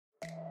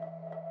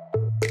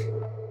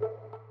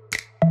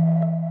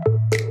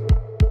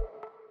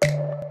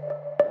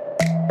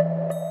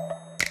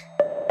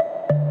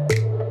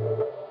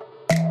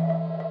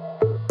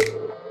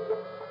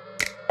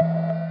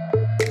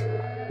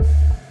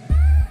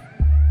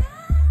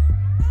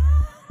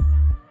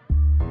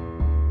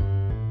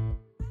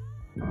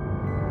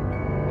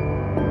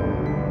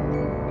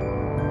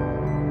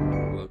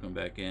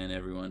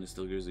everyone. It's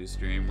Still Grizzly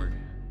Stream. We're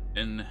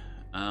in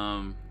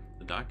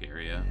the dock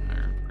area,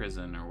 or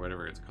prison, or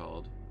whatever it's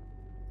called,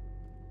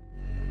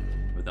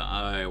 with the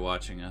eye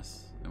watching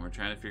us, and we're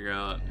trying to figure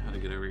out how to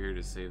get over here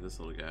to save this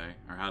little guy,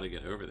 or how to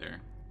get over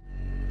there.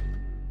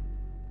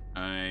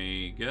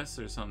 I guess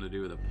there's something to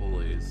do with the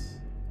pulleys.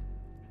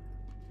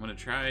 I'm gonna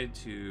try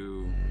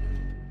to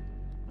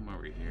come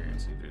over here and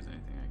see if there's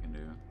anything I can do.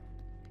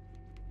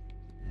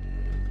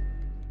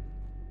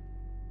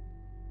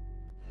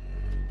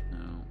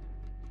 No.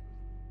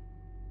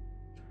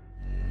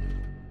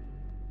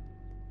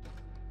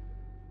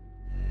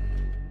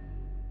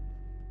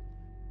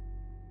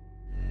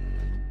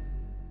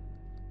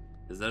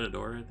 Is that a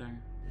door right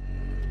there?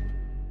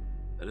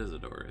 That is a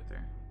door right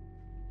there.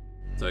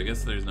 So I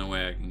guess there's no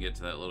way I can get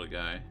to that little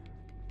guy.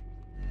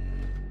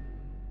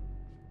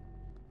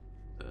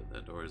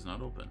 That door is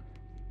not open.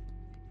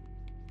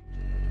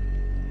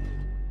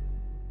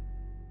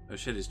 Oh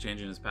shit, he's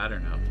changing his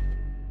pattern up.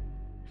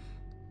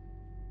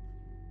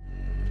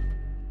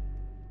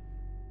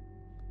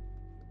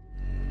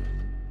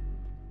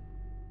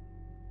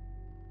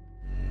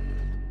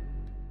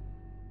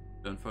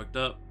 Done fucked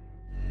up.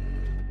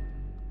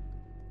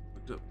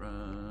 Fucked up,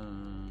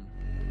 run.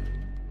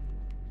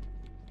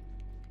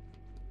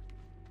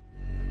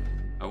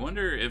 I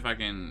wonder if I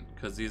can,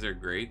 because these are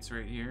grates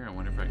right here, I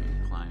wonder if I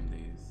can climb these.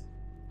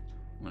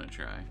 I'm gonna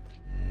try.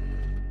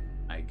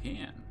 I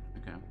can.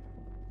 Okay.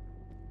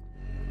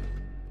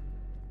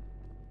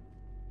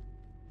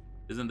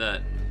 Isn't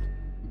that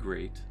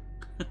great?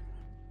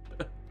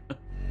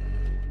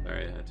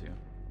 Sorry, I had to.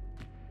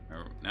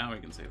 Now we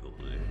can save the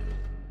little dude.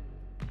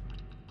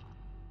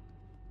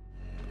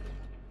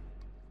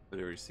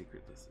 Whatever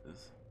secret this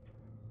is.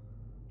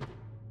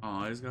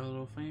 Oh, he's got a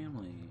little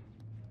family.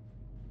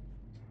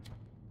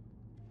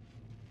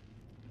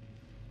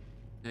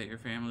 Is that your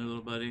family,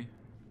 little buddy?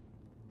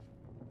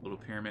 Little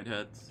pyramid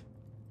heads.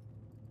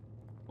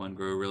 One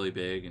grow really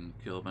big and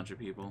kill a bunch of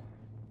people.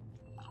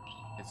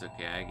 It's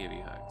okay, I give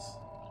you hugs.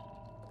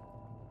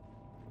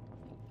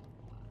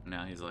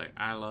 Now he's like,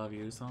 I love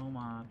you so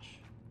much.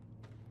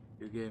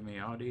 You gave me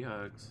all the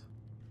hugs.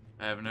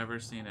 I have never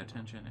seen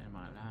attention in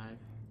my life.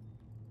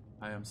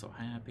 I am so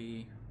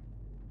happy.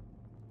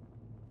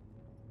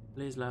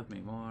 Please love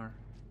me more.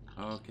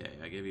 Okay,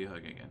 I give you a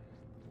hug again.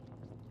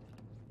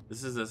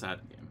 This is a sad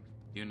game.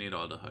 You need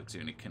all the hugs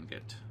you can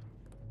get.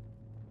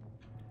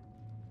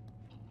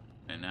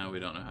 And now we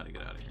don't know how to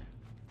get out of here.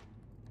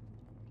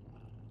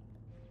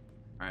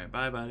 Alright,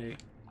 bye, buddy.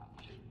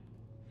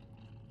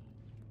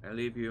 I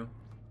leave you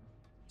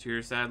to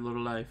your sad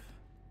little life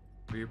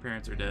where your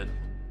parents are dead.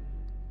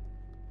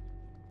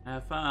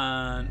 Have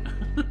fun!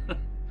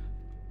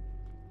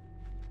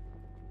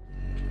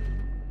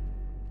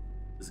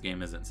 This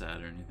game isn't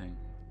sad or anything.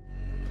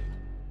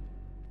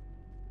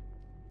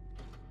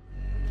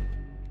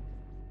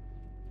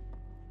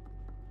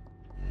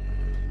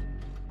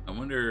 I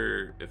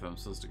wonder if I'm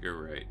supposed to go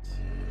right.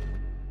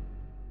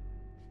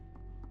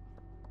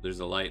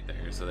 There's a light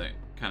there, so that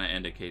kind of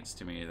indicates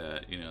to me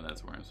that, you know,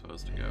 that's where I'm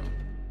supposed to go.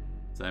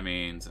 So that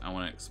means I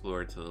want to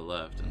explore to the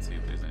left and see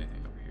if there's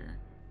anything over here.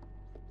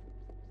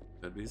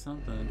 Could be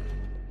something.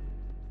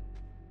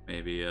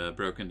 Maybe a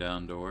broken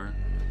down door.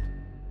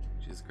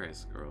 Jesus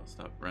Christ, girl,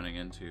 stop running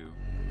into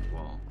the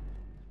wall.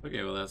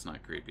 Okay, well that's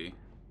not creepy.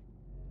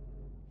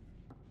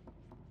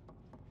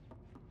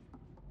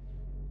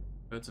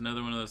 Oh, it's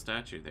another one of those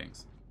statue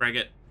things. Break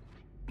it!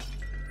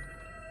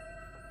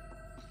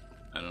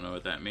 I don't know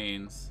what that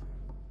means.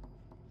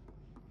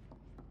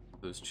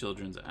 Those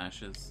children's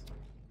ashes.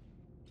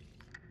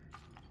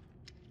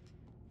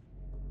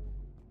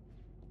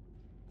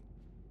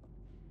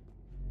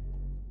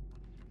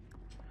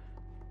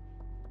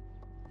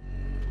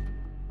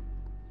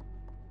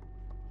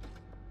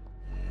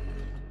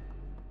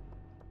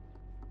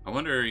 I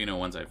wonder, you know,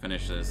 once I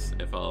finish this,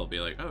 if I'll be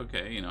like, oh,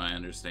 okay, you know, I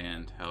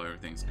understand how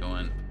everything's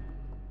going.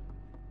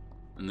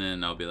 And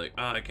then I'll be like,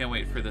 oh, I can't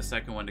wait for the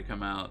second one to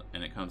come out,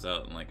 and it comes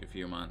out in like a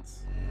few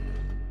months.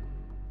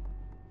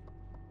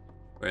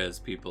 Whereas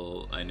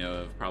people I know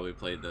have probably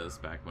played this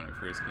back when it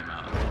first came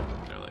out.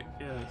 They're like,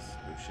 yes,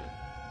 oh shit.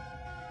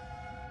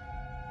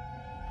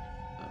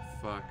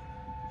 The fuck?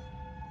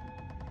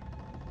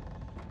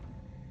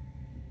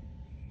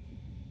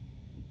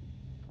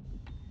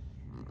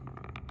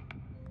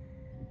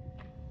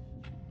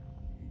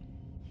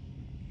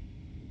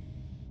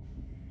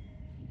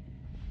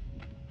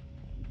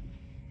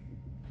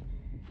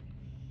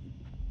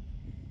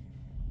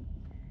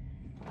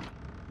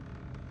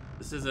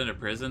 This isn't a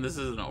prison, this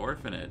is an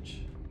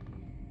orphanage.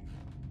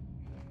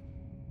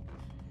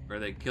 Where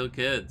they kill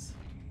kids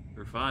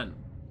for fun.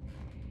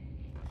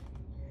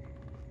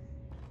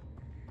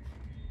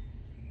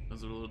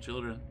 Those are little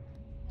children.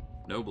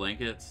 No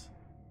blankets.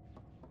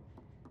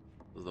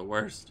 Those are the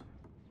worst.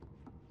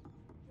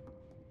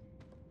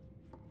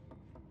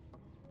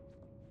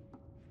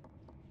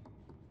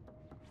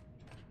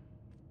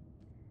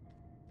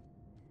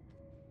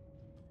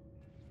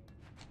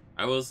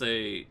 I will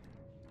say,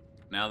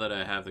 now that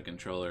I have the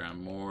controller,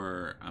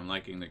 I'm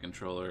liking the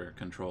controller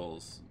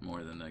controls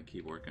more than the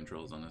keyboard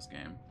controls on this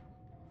game.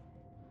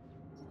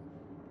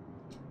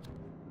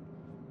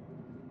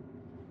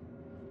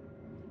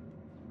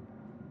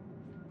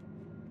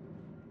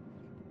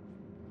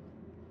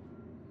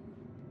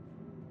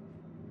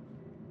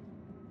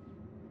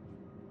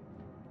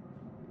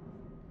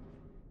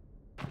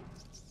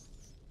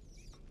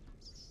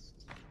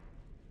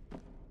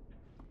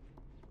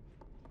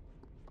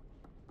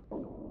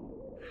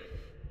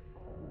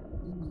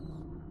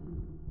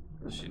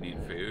 Does she need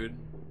food?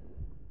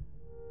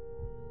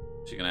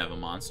 She gonna have a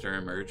monster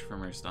emerge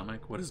from her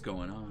stomach? What is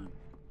going on?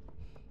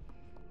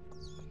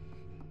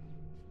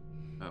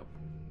 Oh.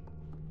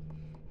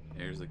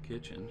 Here's the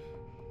kitchen.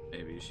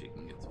 Maybe she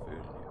can get some food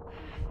in here.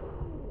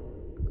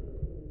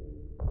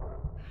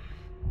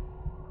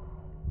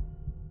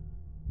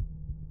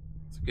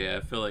 It's okay, I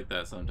feel like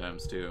that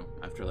sometimes too.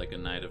 After like a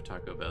night of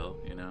Taco Bell,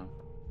 you know?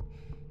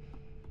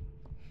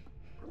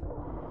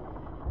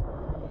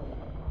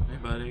 Hey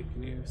buddy,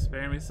 can you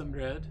spare me some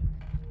bread?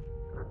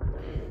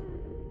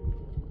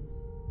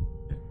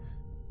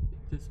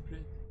 This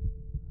bread.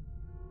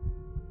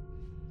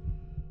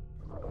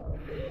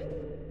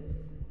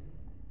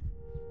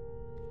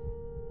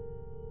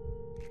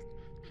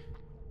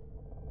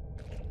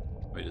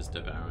 We just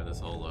devour this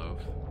whole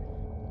loaf.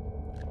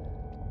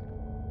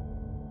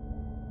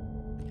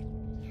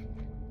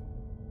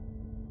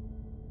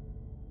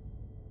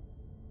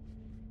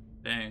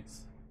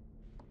 Thanks.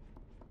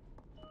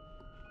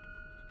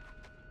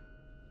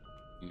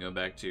 You can go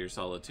back to your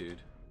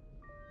solitude.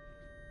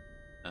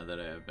 Now that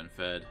I have been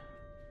fed.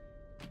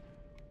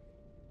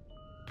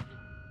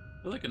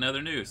 Oh, look,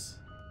 another noose.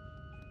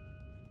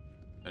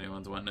 If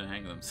anyone's wanting to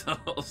hang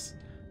themselves.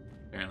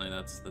 Apparently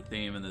that's the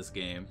theme in this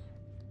game.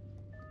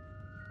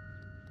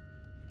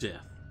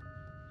 Death.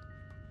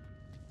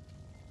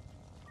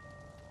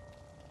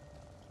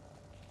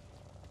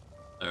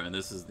 Oh, and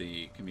this is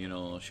the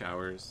communal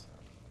showers.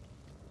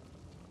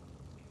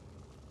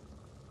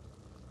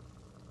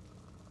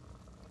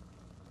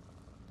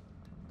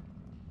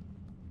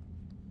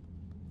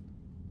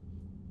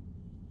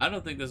 I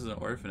don't think this is an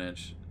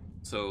orphanage.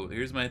 So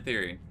here's my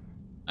theory.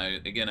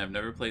 Again, I've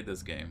never played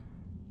this game.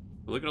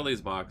 But look at all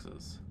these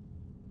boxes.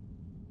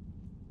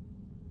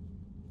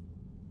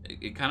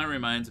 It kind of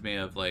reminds me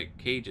of like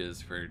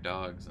cages for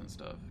dogs and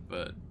stuff,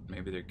 but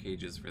maybe they're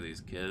cages for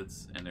these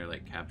kids and they're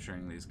like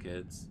capturing these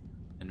kids.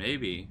 And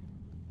maybe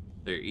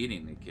they're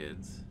eating the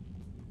kids.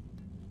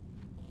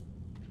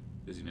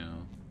 Because, you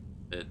know,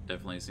 it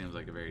definitely seems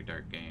like a very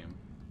dark game.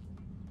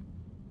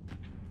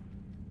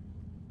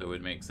 So it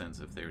would make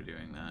sense if they were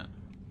doing that.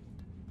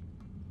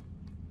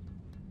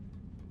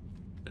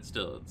 But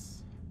still,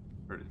 it's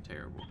pretty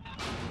terrible.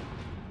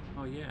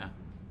 Oh yeah,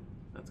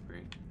 that's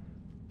great.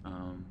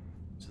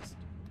 Just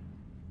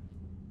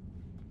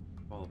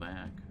fall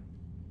back.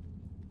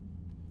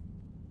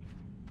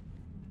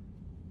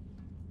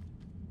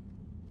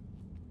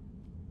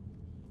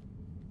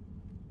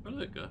 Oh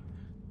look, a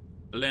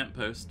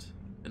lamppost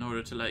in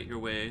order to light your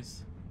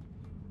ways.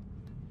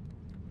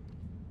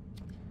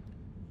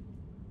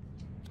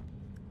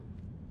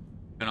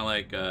 Kind of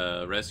like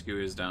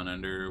Rescuers Down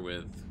Under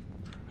with,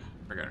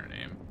 I forgot her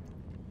name.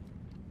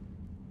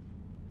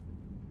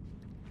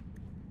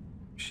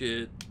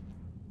 Shit.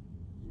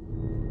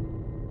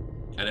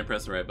 I didn't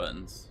press the right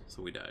buttons,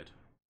 so we died.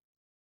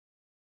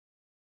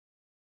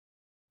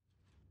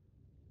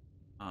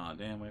 Aw,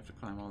 damn, we have to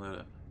climb all that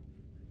up.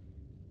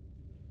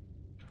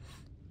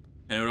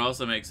 And it would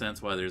also make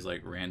sense why there's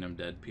like random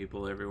dead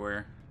people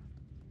everywhere.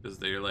 Because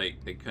they're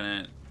like, they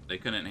couldn't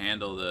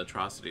handle the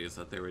atrocities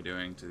that they were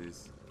doing to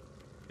these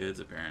kids,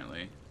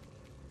 apparently.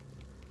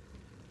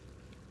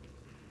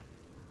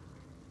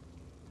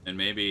 And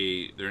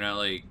maybe they're not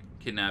like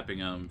kidnapping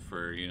them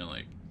for, you know,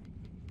 like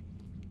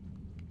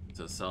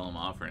to sell them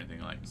off or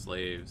anything like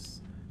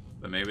slaves,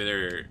 but maybe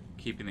they're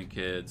keeping the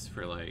kids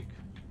for like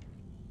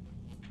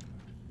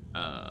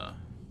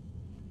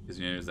because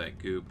you know there's that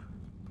goop,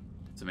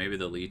 so maybe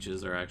the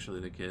leeches are actually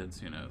the kids.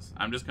 Who knows?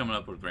 I'm just coming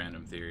up with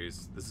random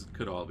theories.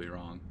 Could all be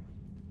wrong.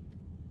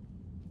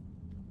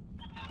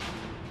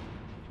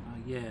 Oh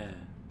yeah.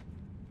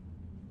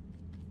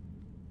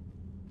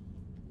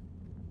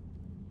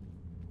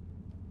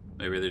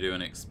 Maybe they're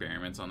doing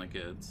experiments on the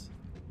kids.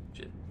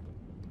 Shit.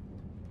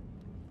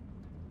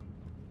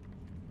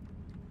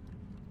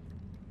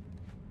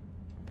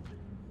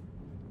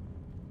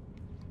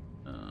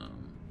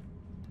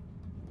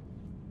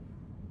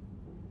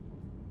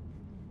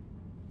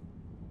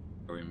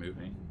 Are we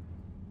moving?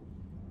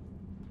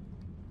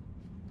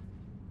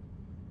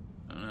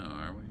 I don't know,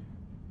 are we?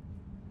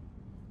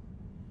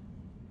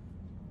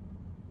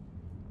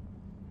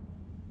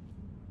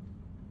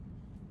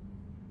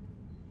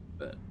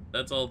 But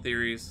that's all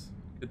theories.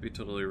 Could be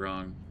totally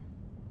wrong.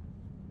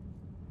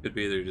 Could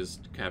be they're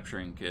just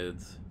capturing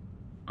kids.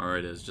 Or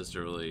it is just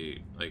a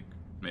really, like,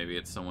 maybe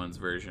it's someone's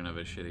version of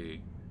a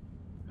shitty,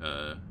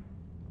 I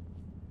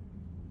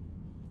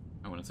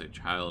wouldn't say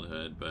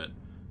childhood, but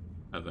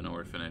of an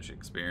orphanage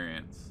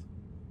experience.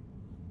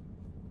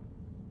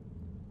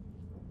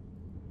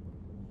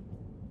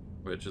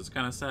 which is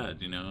kind of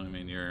sad, you know? I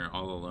mean, you're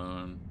all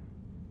alone.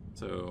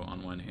 So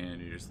on one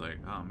hand, you're just like,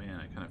 oh man,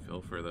 I kind of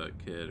feel for the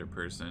kid or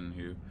person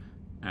who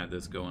had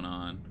this going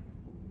on.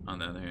 On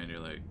the other hand, you're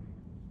like,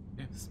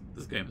 yeah,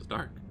 this game is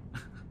dark.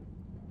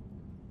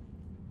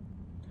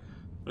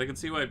 But I can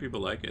see why people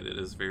like it. It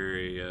is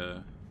very,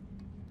 can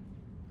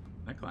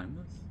I climb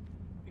this?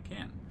 I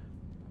can.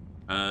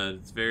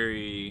 It's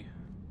very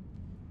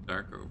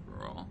dark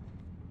overall.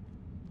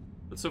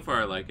 But so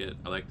far I like it.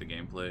 I like the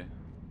gameplay.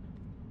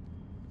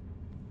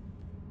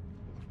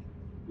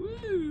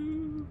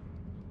 Woo!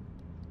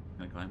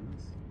 Can I climb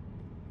this?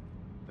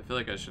 I feel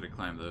like I should have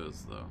climbed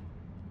those, though.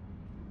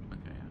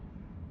 Okay,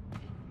 yeah.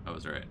 I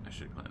was right. I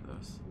should climb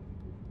those.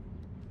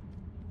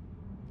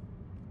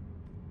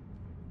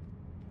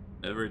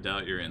 Never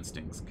doubt your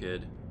instincts,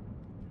 kid.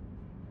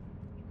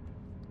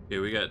 Okay,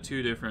 we got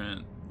two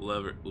different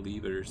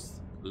levers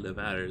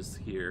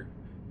here.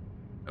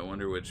 I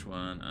wonder which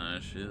one I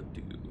should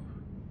do.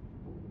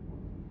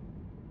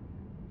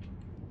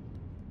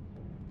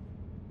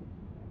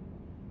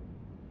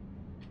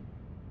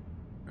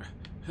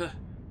 Okay,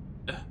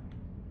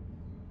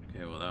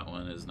 well that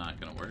one is not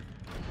gonna work.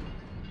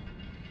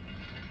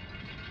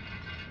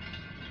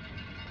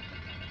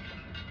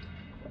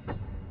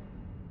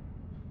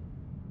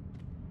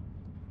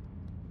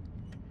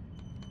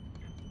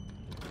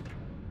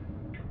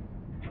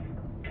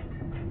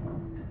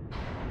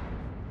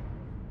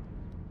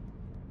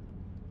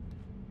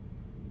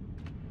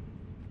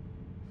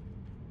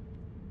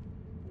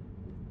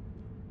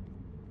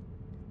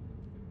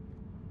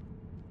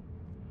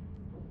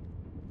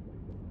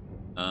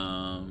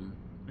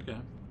 Okay.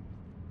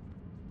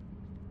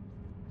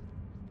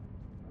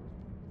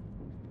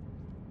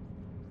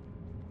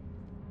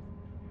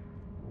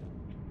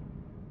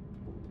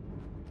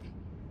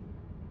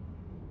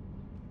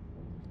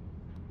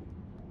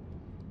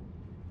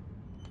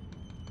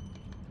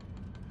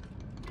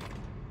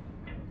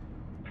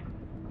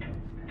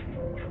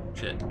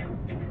 Shit.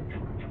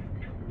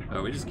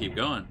 Oh, we just keep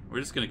going.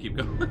 We're just gonna keep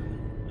going.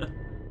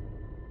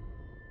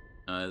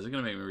 Is it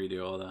gonna make me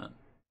redo all that?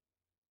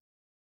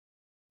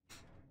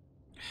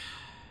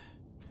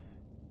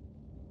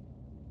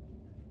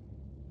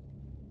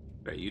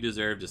 Right, you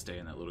deserve to stay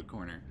in that little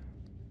corner.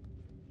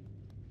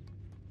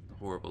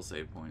 Horrible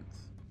save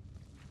points.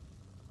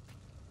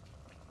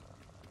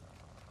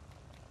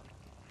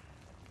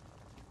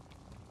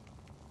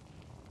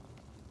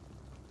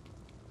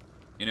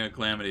 You know,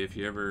 Calamity, if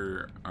you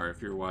ever, or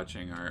if you're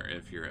watching, or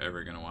if you're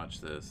ever gonna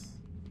watch this,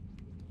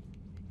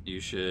 you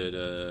should,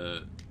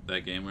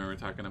 that game we were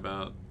talking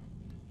about,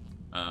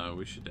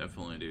 we should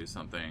definitely do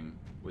something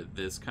with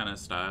this kind of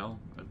style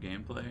of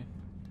gameplay.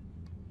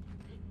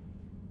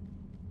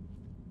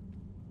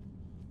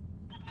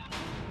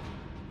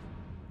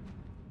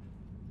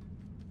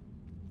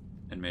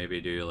 And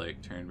maybe do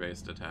like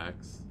turn-based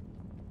attacks.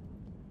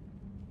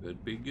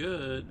 Could be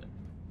good.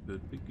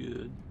 Could be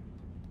good.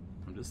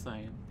 I'm just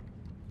saying.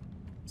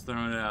 Just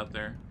throwing it out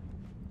there.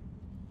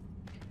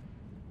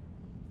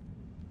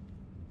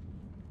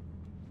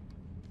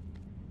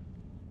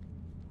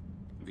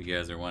 If you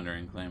guys are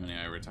wondering, Calamity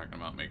and I were talking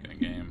about making a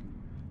game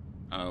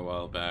a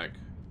while back.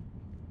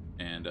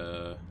 And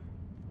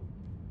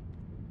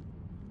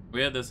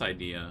we had this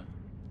idea.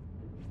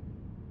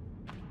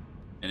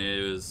 And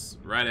it was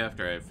right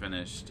after I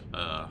finished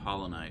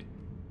Hollow Knight.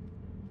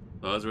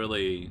 So I was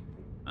really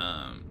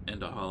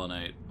into Hollow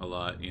Knight a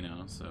lot, you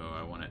know, so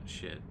I wanted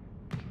shit.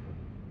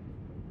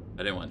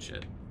 I didn't want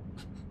shit.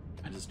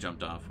 I just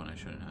jumped off when I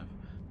shouldn't have.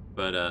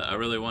 But I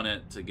really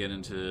wanted to get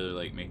into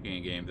like making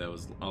a game that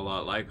was a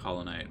lot like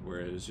Hollow Knight, where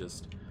it was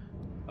just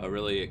a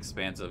really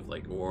expansive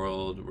like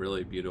world,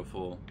 really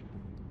beautiful.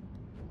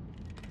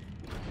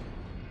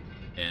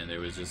 And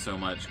there was just so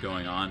much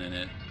going on in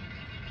it.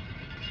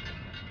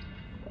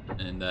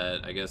 And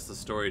that, I guess, the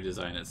story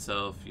design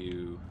itself,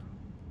 you...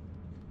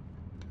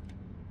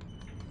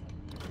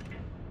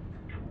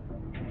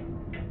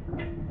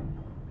 Alright,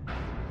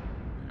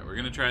 we're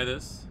gonna try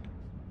this.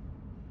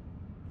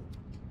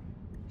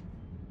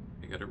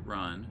 I gotta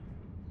run.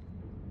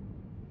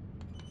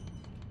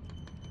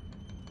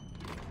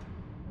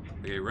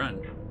 Okay,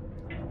 run.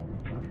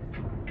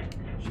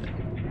 Shit.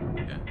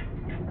 Yeah.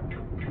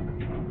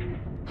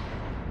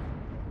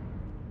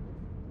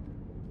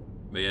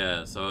 But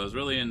yeah, so I was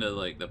really into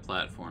like the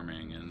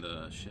platforming and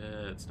the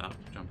shit. Stop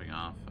jumping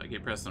off. I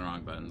keep pressing the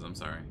wrong buttons. I'm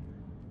sorry.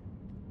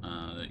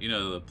 You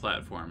know, the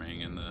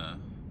platforming and the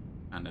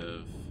kind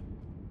of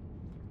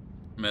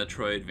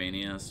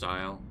Metroidvania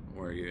style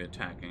where you're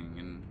attacking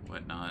and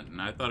whatnot.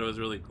 And I thought it was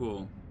really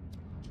cool.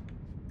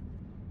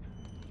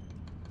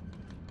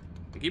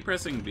 I keep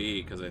pressing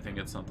B because I think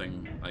it's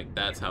something like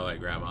that's how I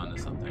grab onto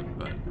something.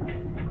 But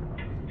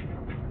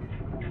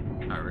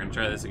alright, we're gonna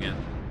try this again.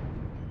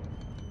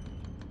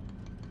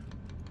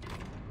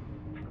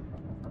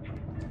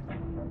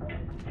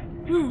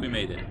 Woo, we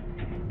made it.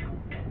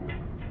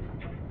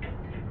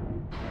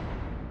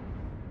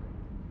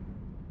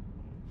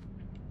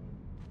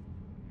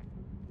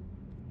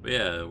 But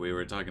yeah, we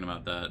were talking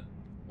about that.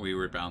 We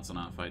were bouncing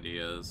off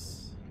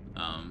ideas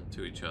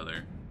to each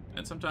other.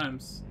 And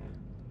sometimes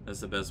that's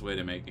the best way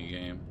to make a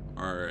game,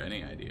 or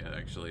any idea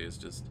actually, is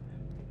just,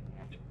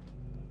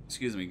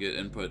 excuse me, get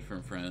input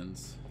from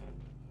friends.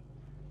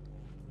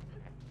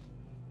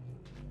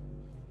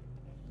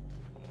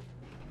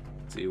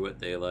 See what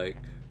they like.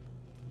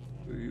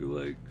 What do you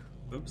like?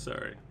 I'm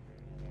sorry.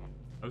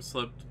 I've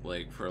slept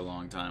like for a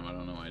long time. I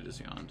don't know why I just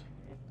yawned.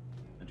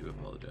 I do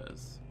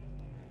apologize.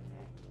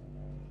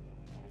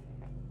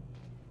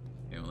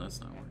 Yeah, well, that's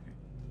not working.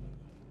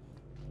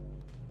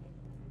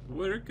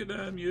 Working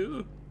on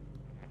you.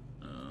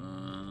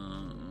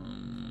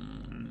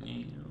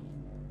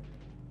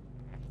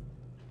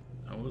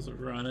 I was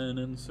running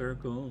in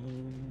circles,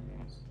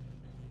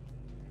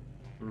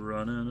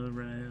 running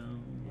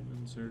around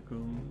in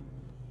circles.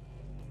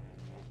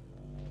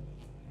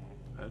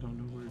 I don't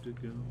know where to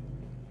go.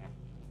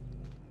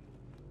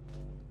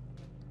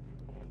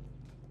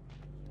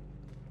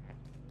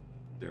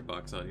 Is there a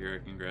box out here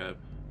I can grab?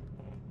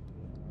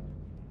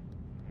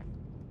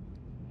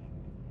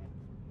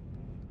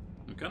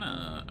 I'm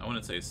kinda, I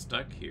wouldn't say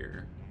stuck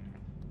here.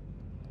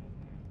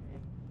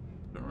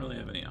 Don't really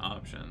have any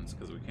options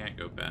because we can't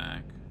go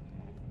back.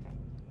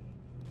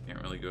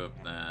 Can't really go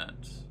up that.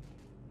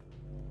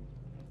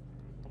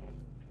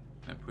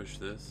 Can I push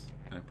this?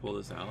 Can I pull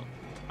this out?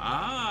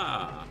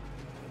 Ah!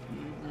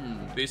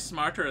 Be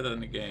smarter than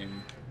the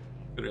game,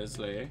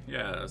 Grizzly.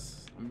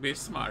 Yes, be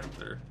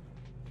smarter.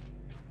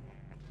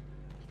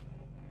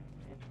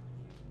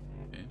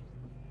 Okay.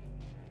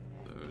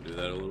 So do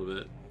that a little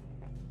bit.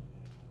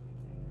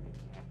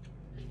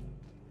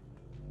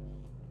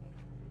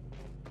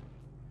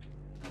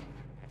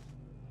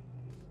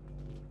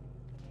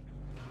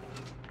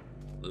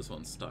 This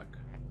one's stuck.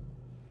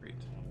 Great.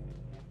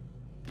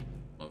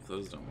 Well, if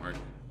those don't work,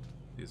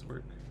 these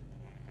work.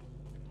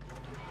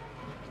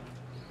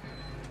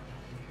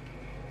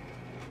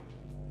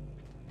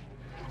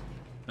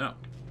 No.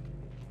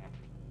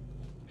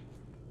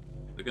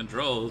 The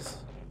controls.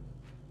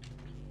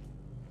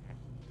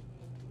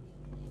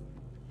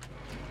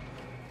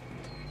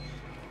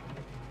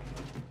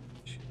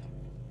 Shit.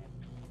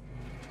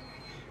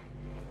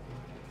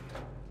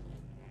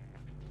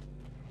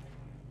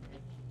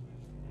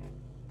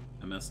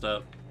 I messed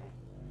up.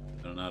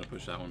 I don't know how to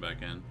push that one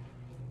back in.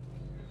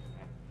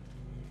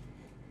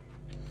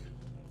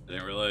 I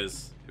didn't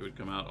realize it would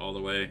come out all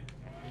the way.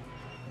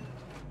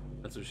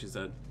 That's what she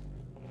said.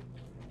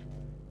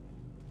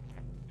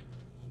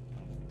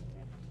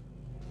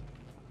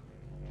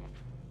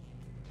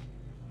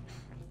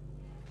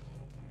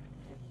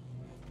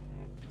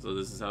 So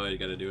this is how I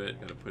gotta do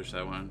it. Gotta push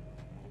that one.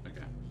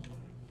 Okay.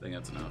 I think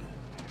that's enough.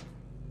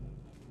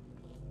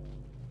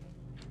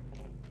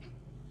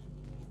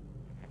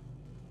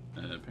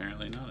 And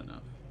apparently not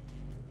enough.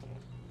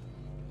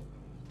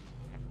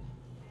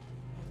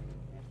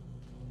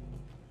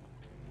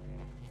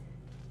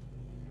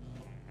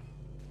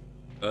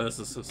 Oh, this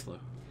is so slow.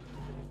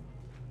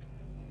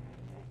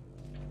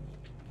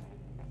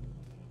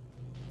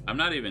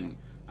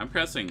 I'm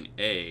pressing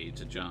A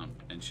to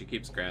jump, and she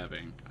keeps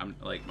grabbing. I'm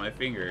like, my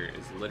finger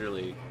is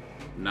literally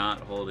not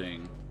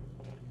holding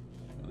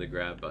the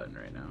grab button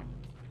right now.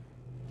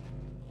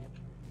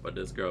 But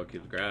this girl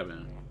keeps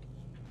grabbing.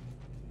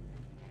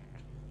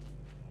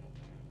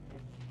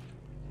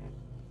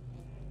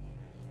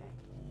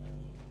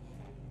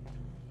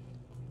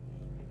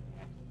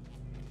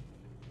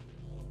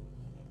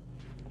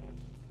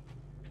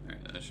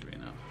 Alright, that should be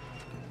enough.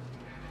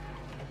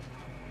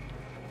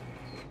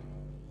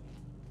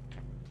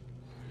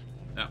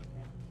 No.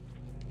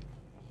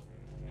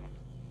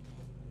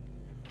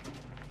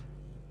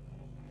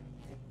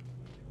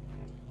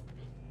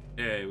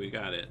 Yay, we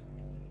got it.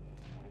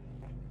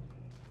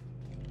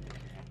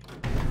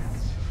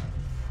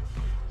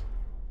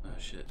 Oh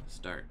shit,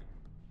 start.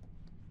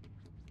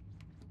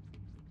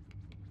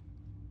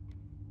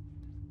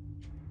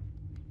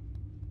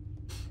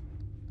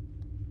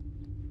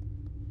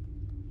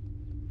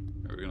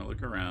 We're gonna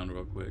look around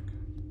real quick.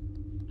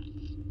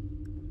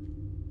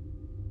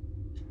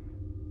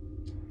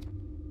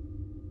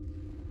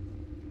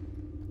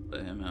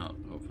 Let him out,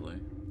 hopefully.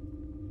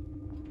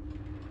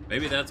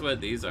 Maybe that's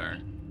what these are.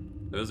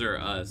 Those are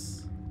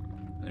us.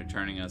 They're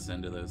turning us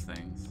into those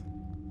things.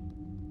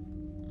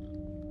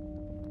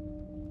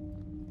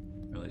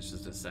 Really, it's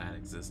just a sad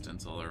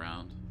existence all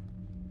around.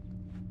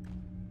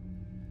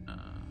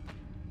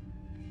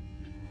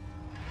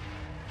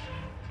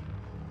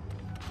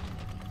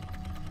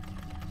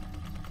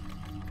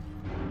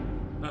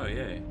 Oh,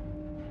 yay.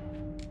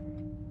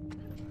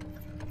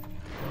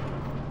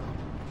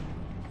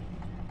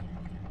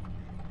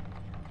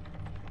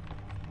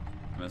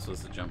 Am I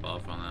supposed to jump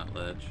off on that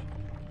ledge?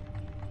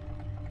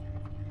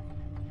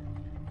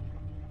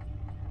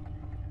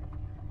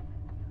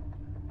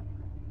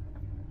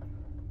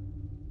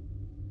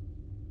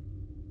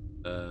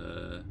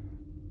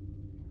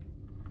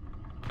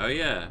 Oh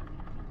yeah.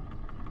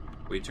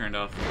 We turned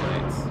off the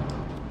lights.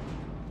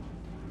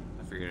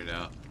 I figured it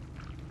out.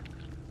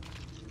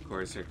 Of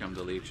course, here come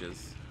the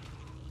leeches.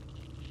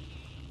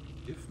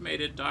 You've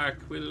made it dark.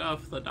 We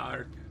love the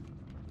dark.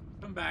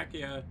 Come back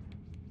here.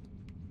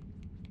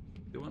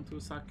 They want to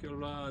suck your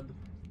blood.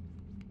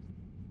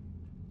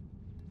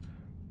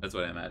 That's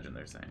what I imagine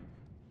they're saying.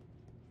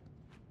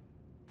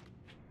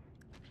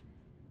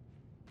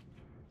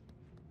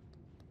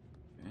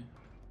 Okay.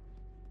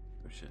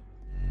 Oh shit.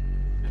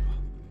 Eyeball.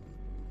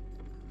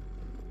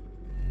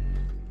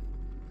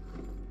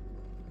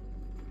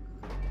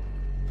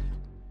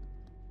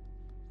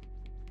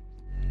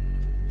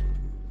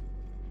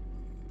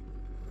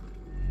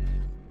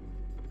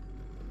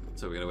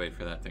 So we gotta wait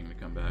for that thing to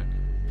come back.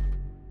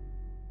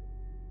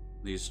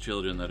 These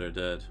children that are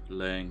dead,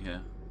 laying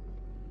here.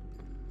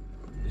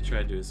 They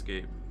tried to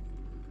escape.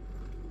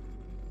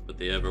 But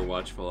the ever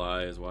watchful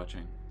eye is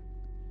watching.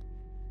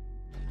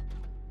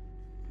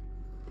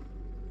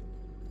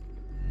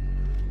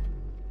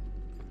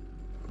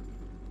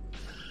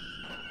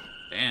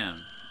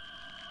 Damn.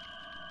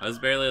 That was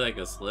barely like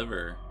a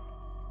sliver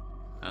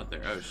out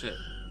there. Oh shit.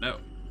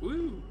 No.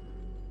 Woo!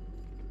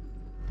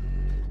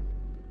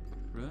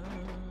 Run.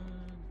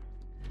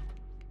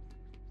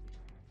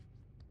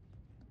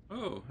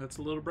 Oh, that's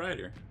a little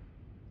brighter.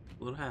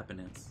 A little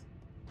happiness.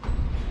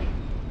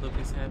 Look,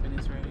 this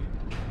happiness right here.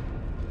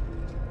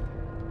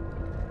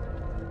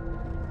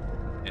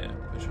 Yeah,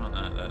 push on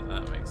that.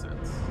 That makes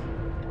sense.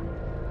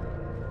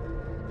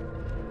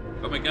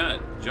 Oh my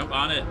god, jump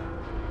on it.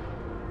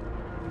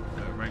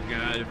 Oh my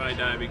god, if I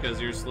die because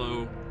you're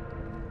slow.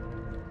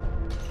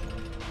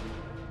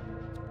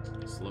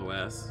 Slow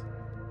ass.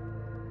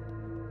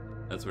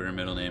 That's what her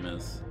middle name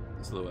is.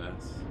 Slow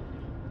ass.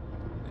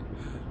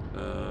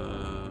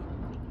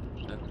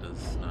 That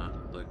does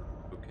not look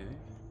okay.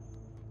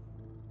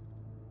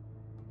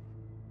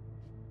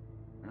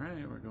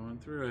 Alright, we're going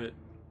through it.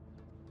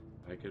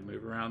 I could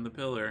move around the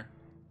pillar.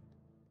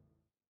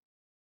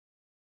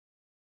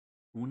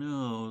 Who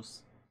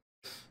knows?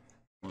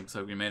 Looks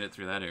like we made it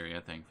through that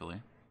area,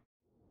 thankfully.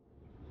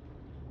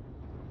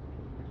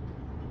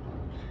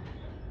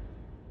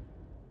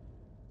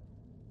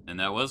 And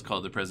that was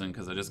called the prison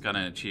because I just got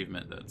an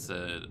achievement that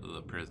said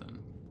the prison.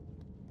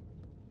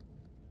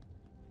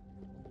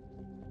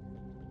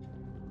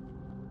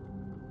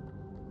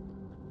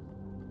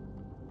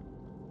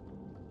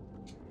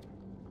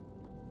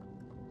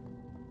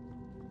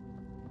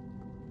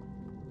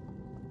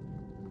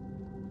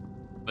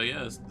 But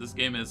yeah, this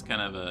game is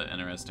kind of an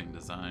interesting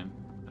design.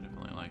 I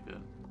definitely like it.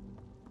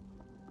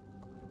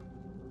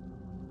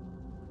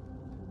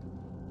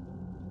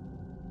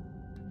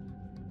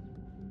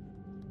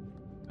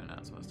 We're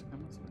not supposed to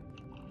come this way.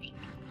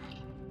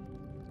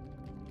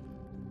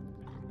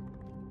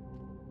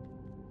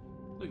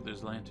 Look,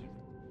 there's a lantern.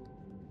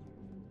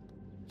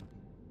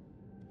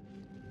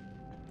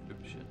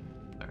 Oops, shit.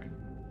 Sorry.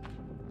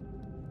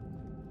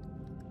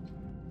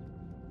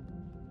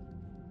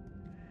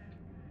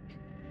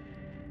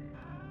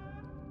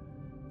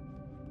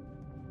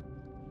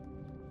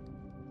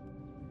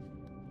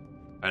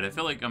 Alright, I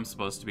feel like I'm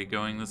supposed to be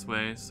going this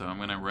way, so I'm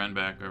gonna run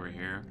back over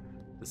here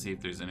to see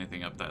if there's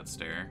anything up that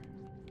stair.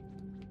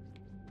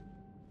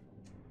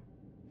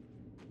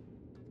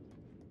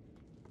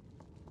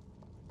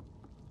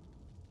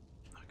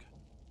 Okay.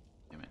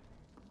 Damn it.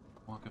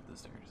 Walk up the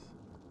stairs.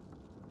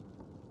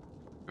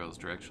 Girl's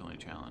directionally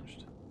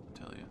challenged, I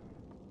tell you.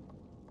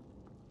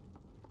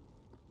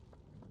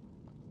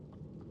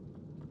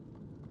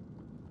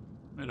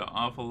 Made an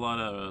awful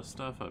lot of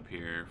stuff up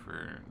here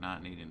for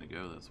not needing to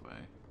go this way.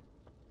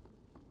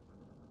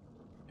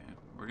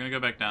 We're gonna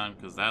go back down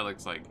because that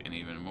looks like an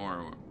even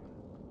more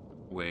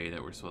way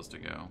that we're supposed to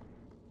go.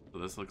 So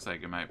this looks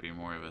like it might be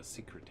more of a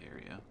secret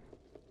area.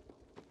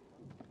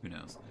 Who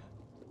knows?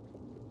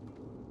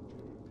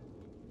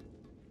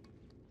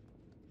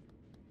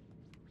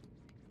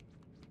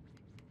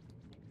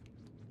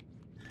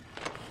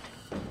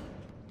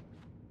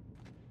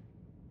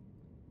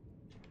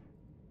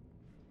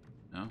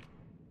 No? Is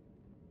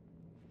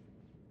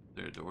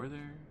there a door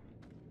there?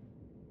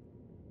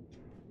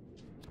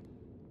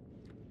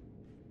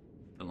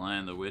 The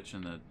Lion, the Witch,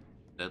 and the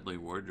Deadly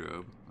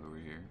Wardrobe over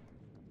here.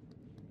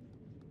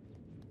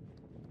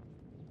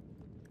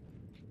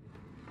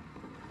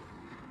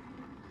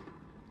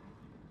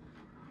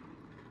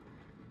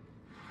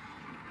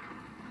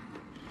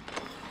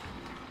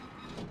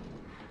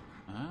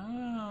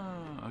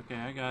 Oh, okay,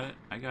 I got it.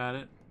 I got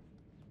it.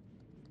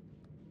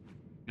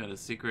 Got a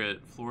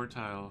secret floor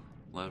tile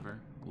lever.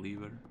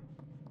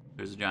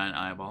 There's a giant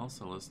eyeball,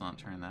 so let's not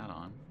turn that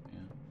on. Yeah.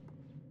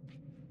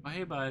 Oh,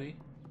 hey, buddy.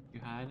 You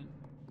hiding?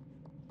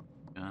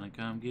 Gonna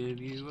come give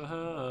you a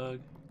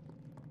hug.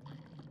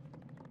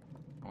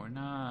 Or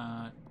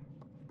not.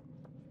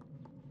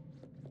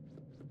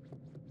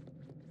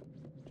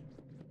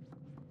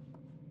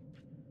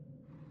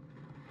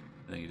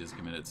 I think he just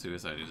committed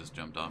suicide. He just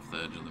jumped off the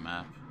edge of the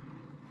map.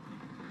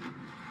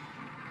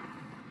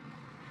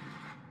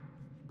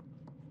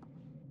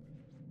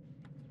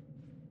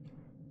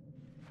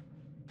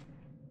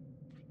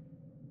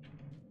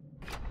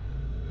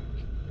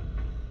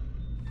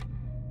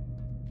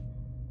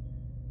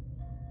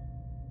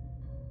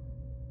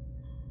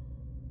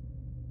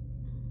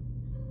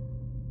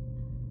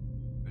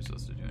 There's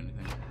supposed to do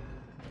anything.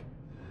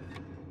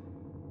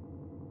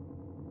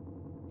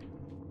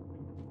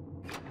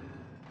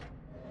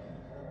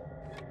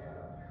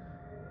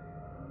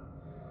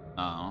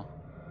 Oh.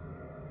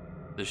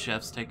 The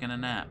chef's taking a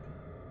nap.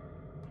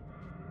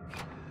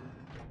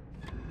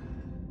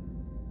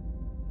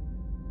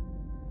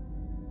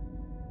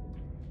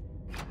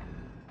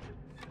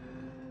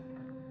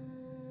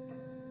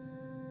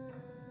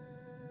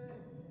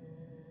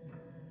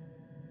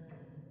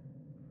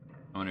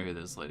 I wonder who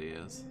this lady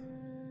is.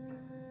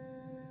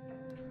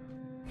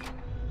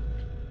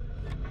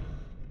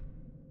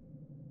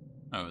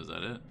 Oh, is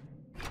that it?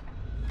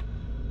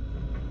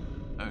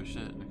 Oh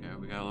shit, okay,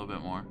 we got a little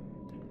bit more.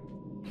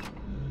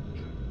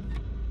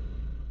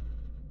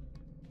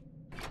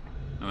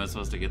 Am I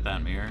supposed to get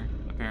that mirror,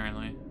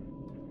 apparently?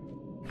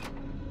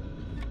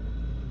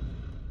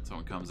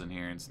 Someone comes in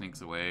here and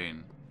sneaks away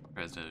and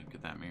tries to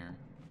get that mirror.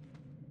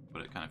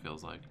 What it kind of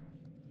feels like.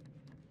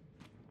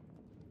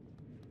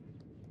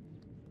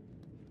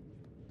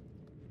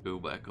 Go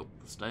back up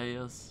the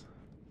stairs.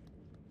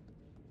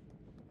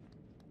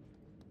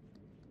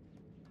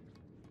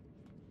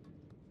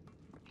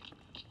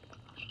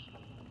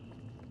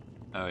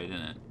 Oh, he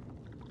didn't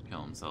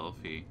kill himself.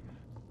 He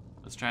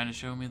was trying to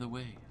show me the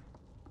way.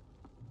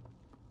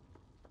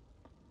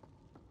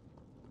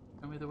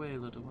 Show me the way,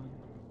 little one.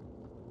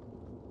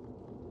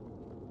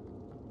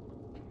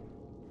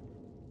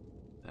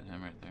 Is that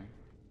him right there?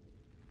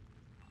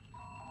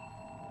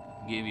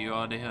 Give you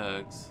all the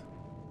hugs.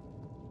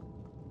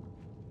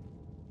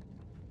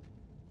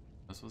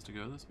 Am I supposed to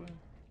go this way?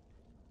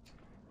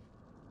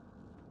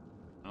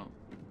 I don't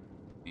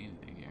see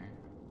anything here.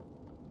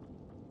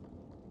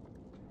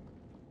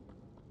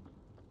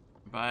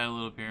 Bye,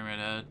 little pyramid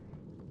head.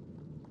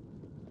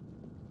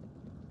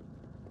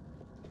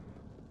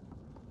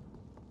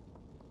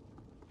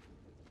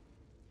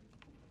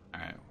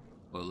 Alright.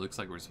 Well, it looks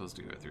like we're supposed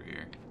to go through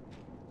here.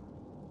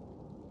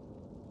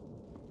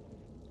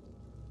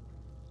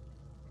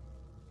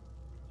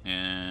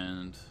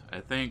 And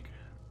I think,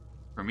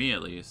 for me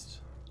at least,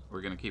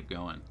 we're going to keep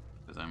going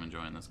because I'm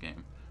enjoying this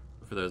game.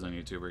 But for those on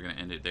YouTube, we're going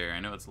to end it there. I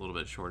know it's a little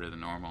bit shorter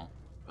than normal,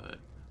 but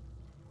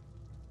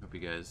hope you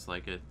guys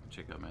like it.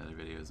 Check out my other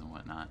videos and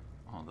whatnot.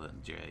 All the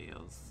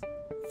jails.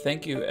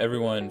 Thank you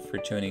everyone for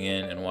tuning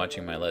in and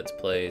watching my Let's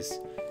Plays.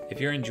 If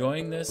you're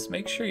enjoying this,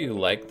 make sure you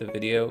like the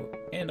video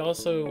and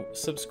also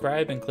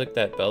subscribe and click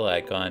that bell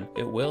icon.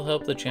 It will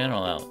help the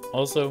channel out.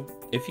 Also,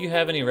 if you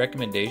have any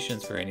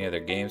recommendations for any other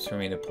games for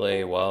me to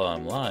play while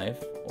I'm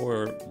live,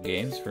 or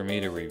games for me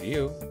to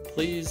review,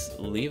 please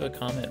leave a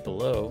comment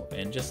below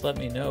and just let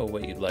me know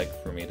what you'd like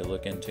for me to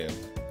look into.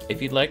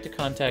 If you'd like to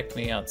contact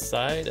me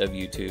outside of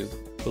YouTube,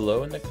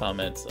 below in the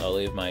comments I'll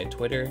leave my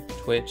Twitter,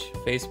 Twitch,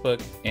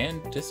 Facebook,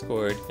 and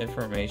Discord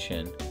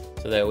information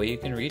so that way you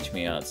can reach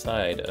me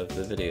outside of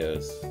the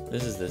videos.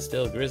 This is the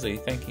Still Grizzly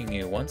thanking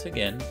you once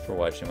again for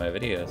watching my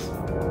videos.